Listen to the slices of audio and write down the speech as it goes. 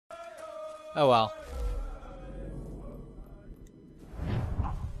Oh well.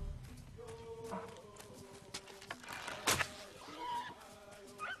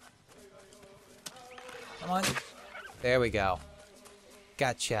 Come on. There we go.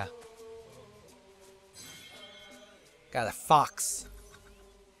 Gotcha. Got a fox.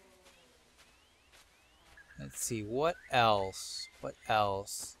 Let's see, what else? What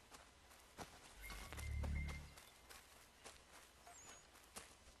else?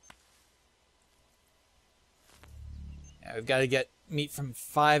 Yeah, we've got to get meat from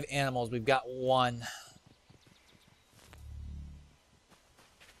 5 animals. We've got 1.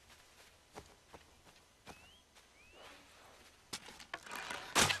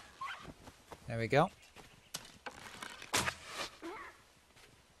 There we go.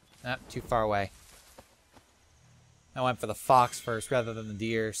 Not too far away. I went for the fox first rather than the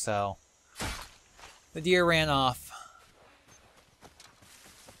deer, so the deer ran off.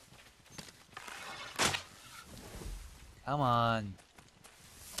 Come on.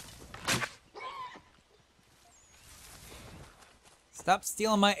 Stop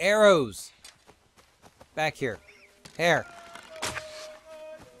stealing my arrows. Back here. Here.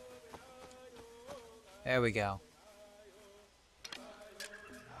 There we go.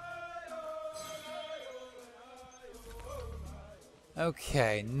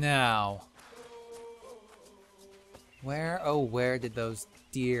 Okay, now. Where did those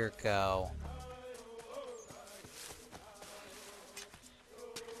deer go?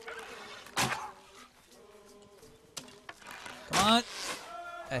 Come on.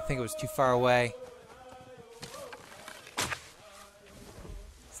 I think it was too far away.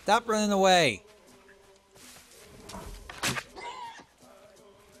 Stop running away.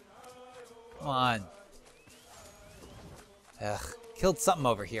 Come on. Ugh. Killed something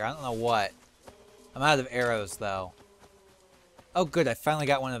over here. I don't know what. I'm out of arrows, though. Oh, good. I finally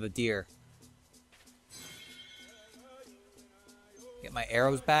got one of the deer. Get my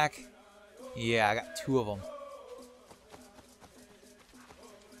arrows back? Yeah, I got 2 of them.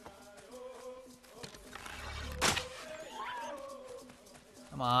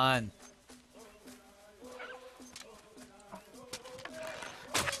 Come on.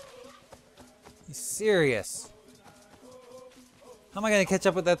 You serious? How am I gonna catch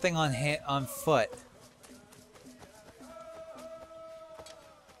up with that thing on foot?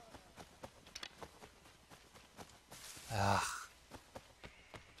 Ugh.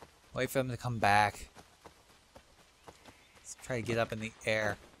 Wait for him to come back. Let's try to get up in the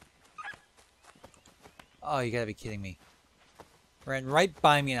air. Oh, you gotta be kidding me. Ran right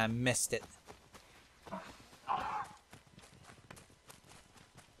by me and I missed it.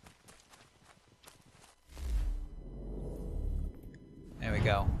 There we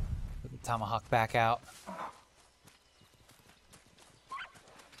go. Put the tomahawk back out.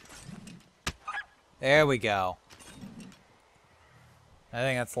 There we go. I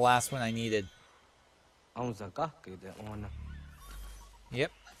think that's the last one I needed.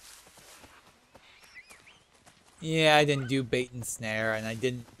 Yep. Yeah, I didn't do bait and snare, and I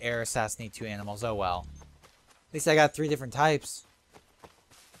didn't air assassinate 2 animals. Oh well. At least I got 3 different types.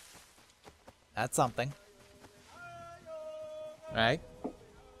 That's something. Right?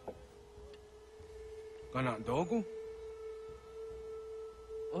 Kana dogo?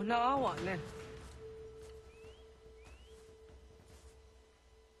 Oh, naawa ne.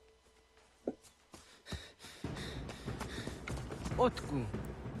 Otku.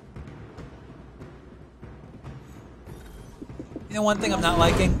 You know one thing I'm not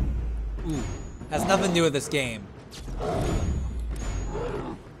liking? Ooh, has nothing to do with this game.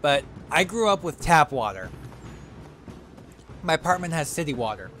 But I grew up with tap water. My apartment has city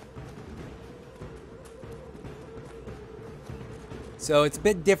water. So it's a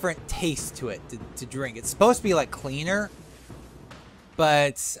bit different taste to it to drink. It's supposed to be like cleaner,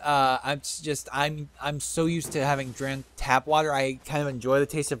 but I'm so used to having drank tap water. I kind of enjoy the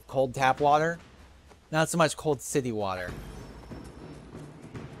taste of cold tap water, not so much cold city water.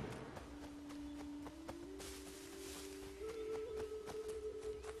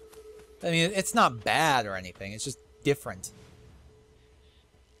 I mean, it's not bad or anything. It's just different.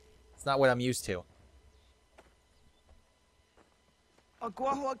 It's not what I'm used to.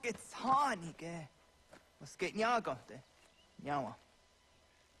 Agua gets honey, was get nyaga nyawa.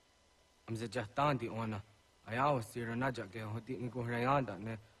 I'm the Jatandi ona. I was here naja ge hoti ni go rayanda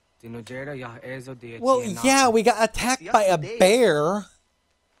ne. Tino jera ya ezo de. Well, yeah, we got attacked by a bear.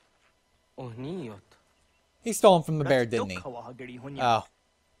 Oh, niot. He stole him from the bear, didn't he? Oh.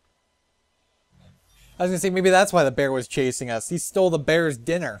 I was gonna say, maybe that's why the bear was chasing us. He stole the bear's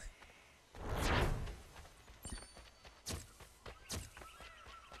dinner.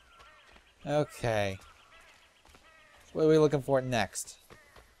 Okay. What are we looking for next?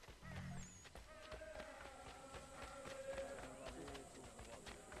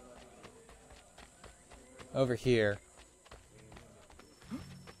 Over here.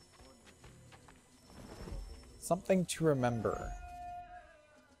 Something to remember.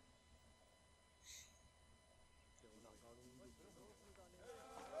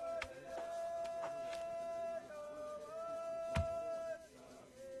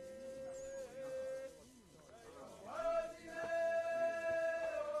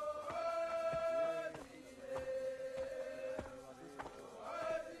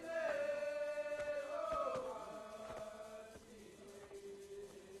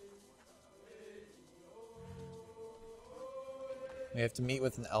 We have to meet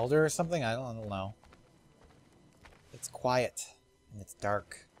with an elder or something? I don't know. It's quiet and it's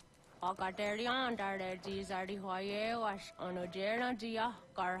dark.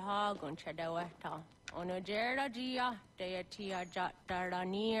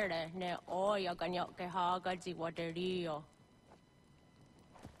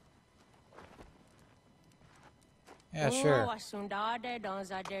 Yeah, sure.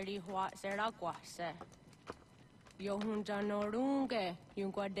 Yohunjanorunge,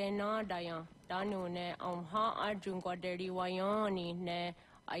 Yunguadena Dayan, Danune, Amha Junguaderi Wayani, Ne,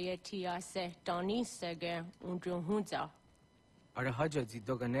 Ayetia Se, Dani Sege, Unjunhunza. Arahaja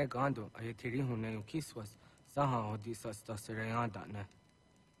Zidogane Gando, Ayetiri Hune Kiswas, Saha Odisas Tasirayanda.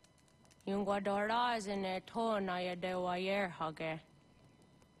 Yunguadora is in a ton, Ayadewayer Hage.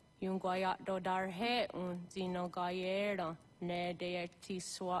 Yunguayat Dodarhe, Zinogayera, Ne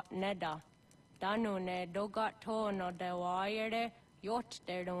Deetiswa Neda. Danu ne dogat to no de wayere yot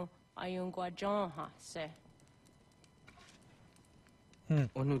deru ayungwa jonha se.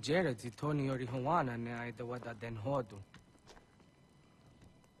 Onujera zitoni yori hawana ne ay the wada den hodu.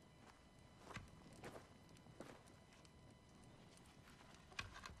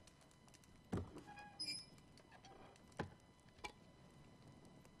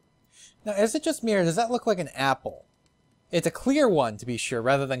 Now, is it just me or does that look like an apple? It's a clear one, to be sure,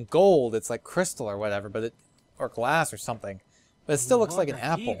 rather than gold. It's like crystal or whatever, but it, or glass or something. But it still looks like an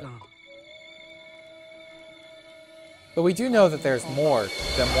apple. But we do know that there's more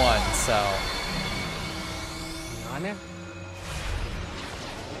than one, so...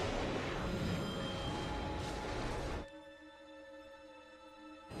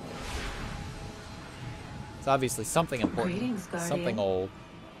 It's obviously something important. Greetings, Guardian. Something old.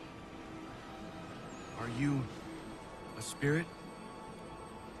 Are you a spirit?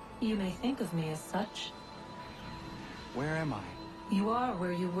 You may think of me as such. Where am I? You are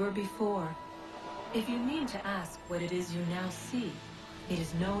where you were before. If you mean to ask what it is you now see, it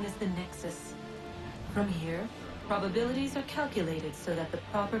is known as the Nexus. From here, probabilities are calculated so that the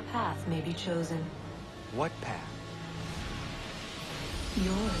proper path may be chosen. What path?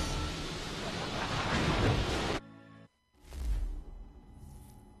 Yours.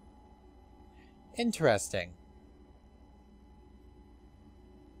 Interesting.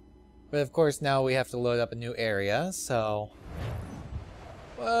 But of course now we have to load up a new area, so...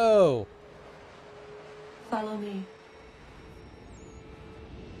 Whoa! Follow me.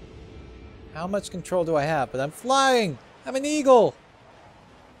 How much control do I have? But I'm flying! I'm an eagle!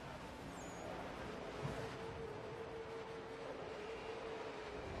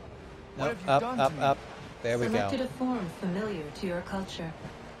 Nope, up. There we go. Selected a form familiar to your culture.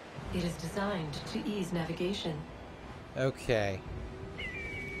 It is designed to ease navigation. Okay.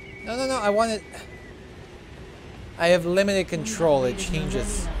 No, I want it... I have limited control, it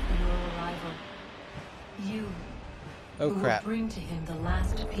changes. You Oh crap. will bring to him the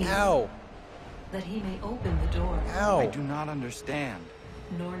last piece. Ow! That he may open the door. Ow! I do not understand.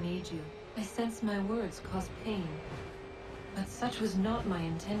 Nor need you. I sense my words cause pain. But such was not my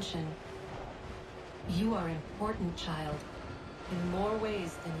intention. You are important, child. In more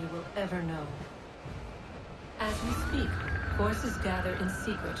ways than you will ever know. As we speak, forces gather in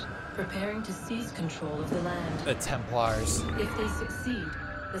secret, preparing to seize control of the land. The Templars. If they succeed,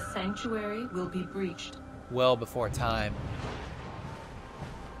 the sanctuary will be breached. Well before time.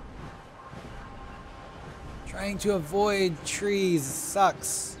 Trying to avoid trees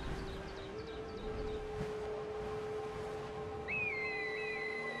sucks.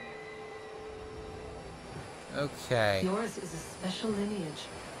 Okay. Yours is a special lineage.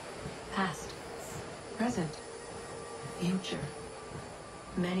 Past, present, future.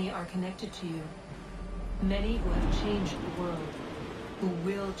 Many are connected to you. Many who have changed the world, who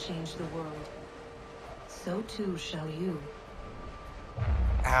will change the world. So too shall you.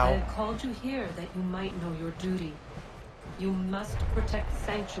 I Ow. have called you here that you might know your duty. You must protect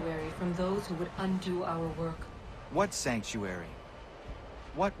Sanctuary from those who would undo our work. What sanctuary?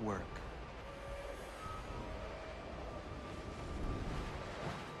 What work?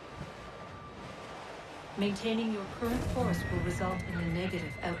 Maintaining your current force will result in a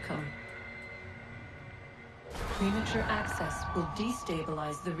negative outcome. Premature access will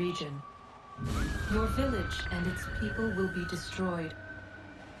destabilize the region. Your village and its people will be destroyed.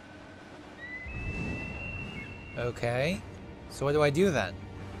 Okay. So what do I do then?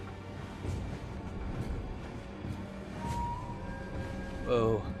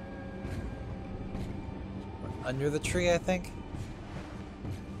 Oh. We're under the tree, I think?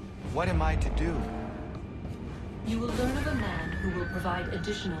 What am I to do? You will learn of a man who will provide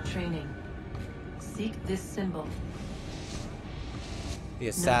additional training. Seek this symbol. The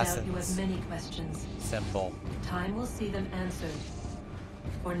No doubt you have assassin's many questions. symbol. Time will see them answered.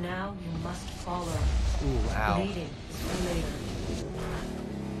 For now, you must follow. Ooh, ow. Leading is for later.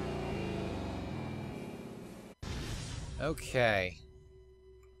 Okay.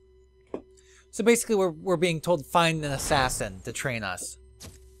 So basically we're being told to find an assassin to train us.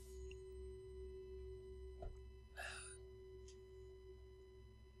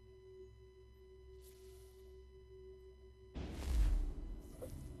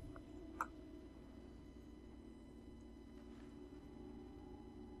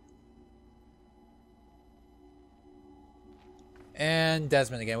 And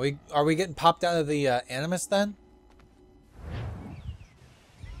Desmond again. Are we getting popped out of the Animus then?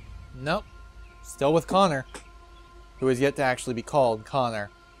 Nope. Still with Connor, who is yet to actually be called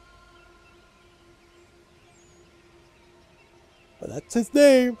Connor. But that's his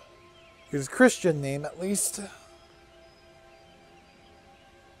name. His Christian name, at least.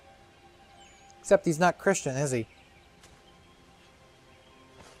 Except he's not Christian, is he?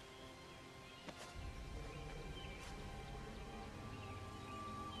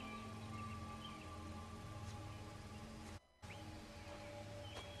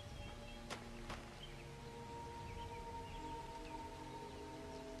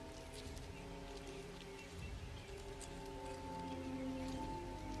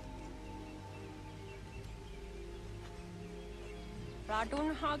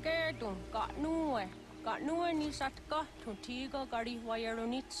 Radun hage dun got nuwe ni satka to tiga gari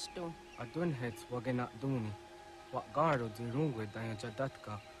wayarunitstu. Adun hets wagena duni. Wa garo di rungwe daya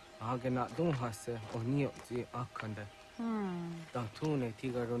jadatka. Agena dun hase onio di akande. Da tune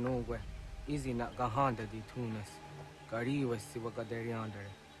tiga ronungwe. Izi na gahanda di tunes. Gari wesi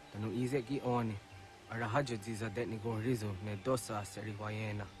wagaderiandere. Tanu ize gi oni. Arahaja ziza detni gorizo ne dosa seri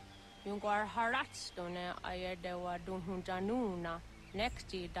wayena. Yungwar haratstu ne ayedewa dun hunjanuna.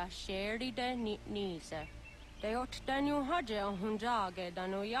 Nexti da sheri de nise. De ot danu haje hunjage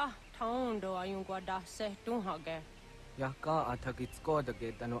danu ya taundo ayungwa da se dunhage. Ya ka atagitskoda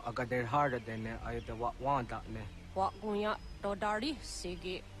tanu agader harda dene ayda wa wanda ne. Wa gunya do dari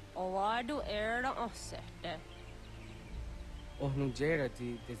sigi owadu era osete. Ohnu jera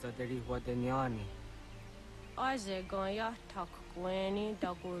di desaderi huadenyani. Aze goya tak gweni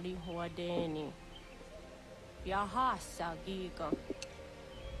daguri huadeni. Yahasa giga.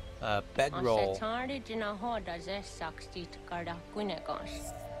 Bedroll. Asetari jina hoda ze sakstit kada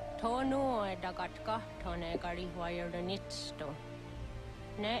kunegas. Tonu e dagatka tone gari wayernitsto.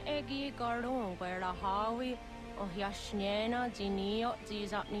 Ne egi garun gwera hawi o yashnena zinio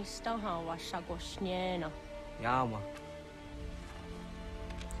zizatnista hawa shagoshnena. Yama.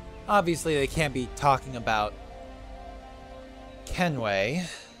 Obviously, they can't be talking about Kenway,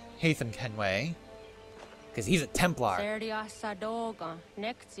 Haytham Kenway, because he's a Templar. Serdia sadoga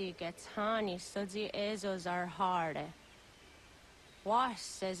nekti gets hani sudzi ezos are harde.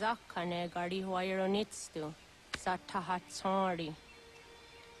 Was sezakane gari wayronitstu satahatsori.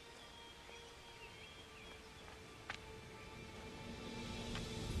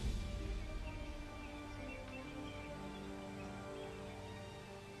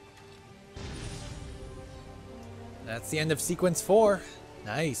 That's the end of sequence 4.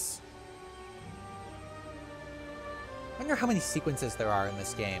 Nice. I wonder how many sequences there are in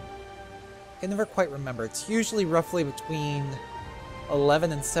this game. I can never quite remember. It's usually roughly between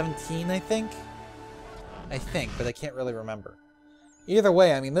 11 and 17, I think. But I can't really remember. Either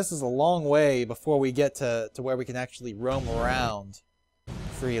way, I mean, this is a long way before we get to where we can actually roam around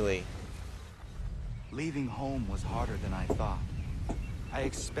freely. Leaving home was harder than I thought. I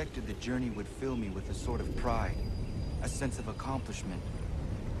expected the journey would fill me with a sort of pride, a sense of accomplishment.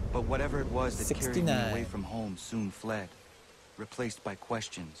 But whatever it was that carried me away from home soon fled, replaced by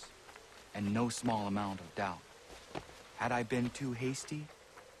questions, and no small amount of doubt. Had I been too hasty?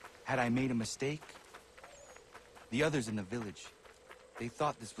 Had I made a mistake? The others in the village, they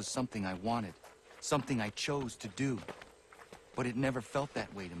thought this was something I wanted, something I chose to do. But it never felt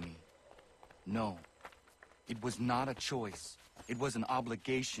that way to me. No, it was not a choice. It was an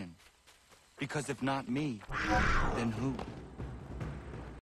obligation. Because if not me, then who?